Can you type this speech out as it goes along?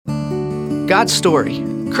God's story,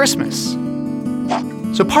 Christmas.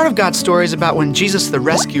 So part of God's story is about when Jesus the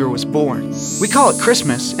rescuer was born. We call it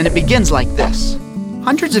Christmas, and it begins like this.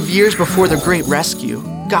 Hundreds of years before the great rescue,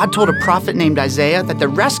 God told a prophet named Isaiah that the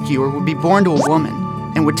rescuer would be born to a woman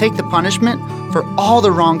and would take the punishment for all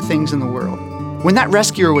the wrong things in the world. When that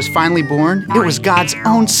rescuer was finally born, it was God's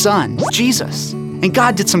own son, Jesus. And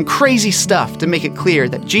God did some crazy stuff to make it clear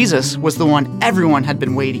that Jesus was the one everyone had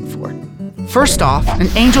been waiting for. First off, an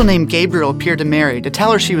angel named Gabriel appeared to Mary to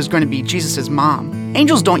tell her she was going to be Jesus' mom.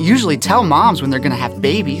 Angels don't usually tell moms when they're going to have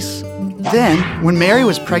babies. Then, when Mary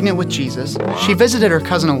was pregnant with Jesus, she visited her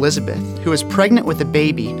cousin Elizabeth, who was pregnant with a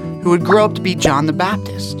baby who would grow up to be John the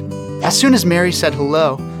Baptist. As soon as Mary said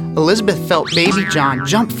hello, Elizabeth felt baby John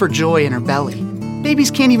jump for joy in her belly.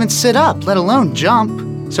 Babies can't even sit up, let alone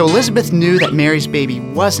jump. So Elizabeth knew that Mary's baby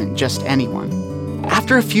wasn't just anyone.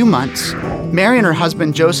 After a few months, Mary and her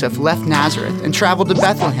husband Joseph left Nazareth and traveled to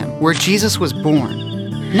Bethlehem, where Jesus was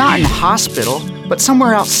born. Not in a hospital, but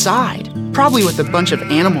somewhere outside, probably with a bunch of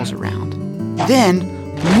animals around. Then,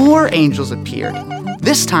 more angels appeared,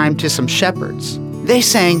 this time to some shepherds. They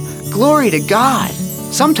sang, "Glory to God."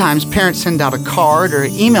 Sometimes parents send out a card or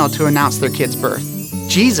an email to announce their kid's birth.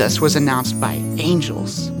 Jesus was announced by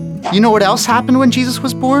angels. You know what else happened when Jesus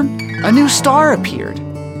was born? A new star appeared.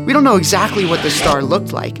 We don't know exactly what the star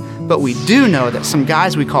looked like, but we do know that some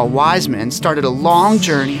guys we call wise men started a long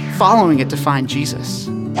journey following it to find Jesus.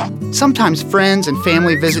 Sometimes friends and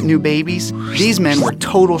family visit new babies. These men were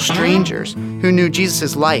total strangers who knew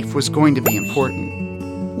Jesus' life was going to be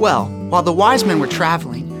important. Well, while the wise men were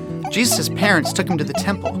traveling, Jesus' parents took him to the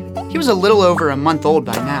temple. He was a little over a month old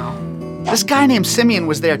by now. This guy named Simeon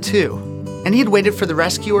was there too, and he had waited for the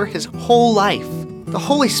rescuer his whole life. The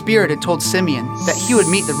Holy Spirit had told Simeon that he would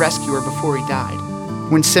meet the rescuer before he died.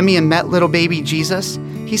 When Simeon met little baby Jesus,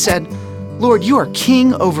 he said, "Lord, you are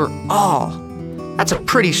king over all." That's a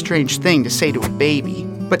pretty strange thing to say to a baby,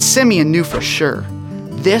 but Simeon knew for sure.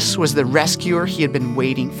 This was the rescuer he had been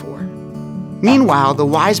waiting for. Meanwhile, the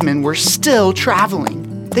wise men were still traveling.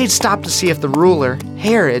 They'd stopped to see if the ruler,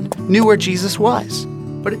 Herod, knew where Jesus was.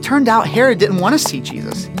 But it turned out Herod didn't want to see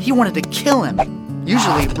Jesus. He wanted to kill him.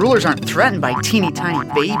 Usually, rulers aren't threatened by teeny tiny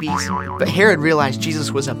babies, but Herod realized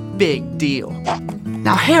Jesus was a big deal.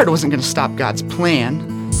 Now, Herod wasn't going to stop God's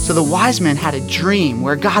plan, so the wise men had a dream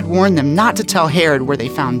where God warned them not to tell Herod where they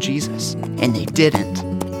found Jesus, and they didn't.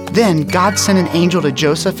 Then God sent an angel to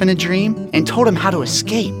Joseph in a dream and told him how to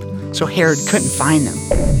escape, so Herod couldn't find them.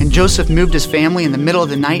 And Joseph moved his family in the middle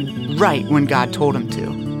of the night, right when God told him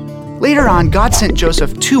to. Later on, God sent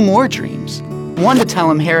Joseph 2 more dreams. One to tell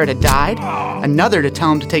him Herod had died, another to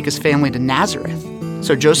tell him to take his family to Nazareth.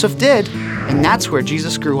 So Joseph did, and that's where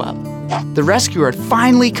Jesus grew up. The rescuer had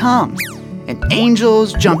finally come, and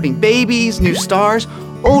angels, jumping babies, new stars,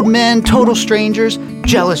 old men, total strangers,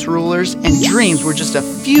 jealous rulers, and dreams were just a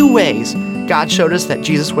few ways God showed us that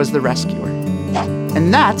Jesus was the rescuer.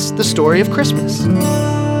 And that's the story of Christmas.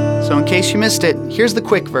 So in case you missed it, here's the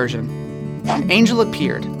quick version. An angel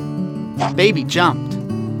appeared. Baby jumped.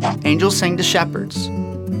 Angels sang to shepherds.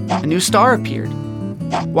 A new star appeared.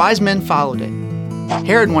 Wise men followed it.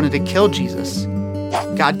 Herod wanted to kill Jesus.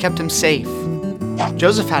 God kept him safe.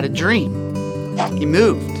 Joseph had a dream. He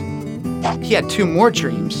moved. He had 2 more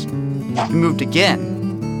dreams. He moved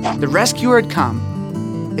again. The rescuer had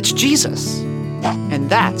come. It's Jesus. And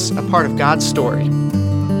that's a part of God's story.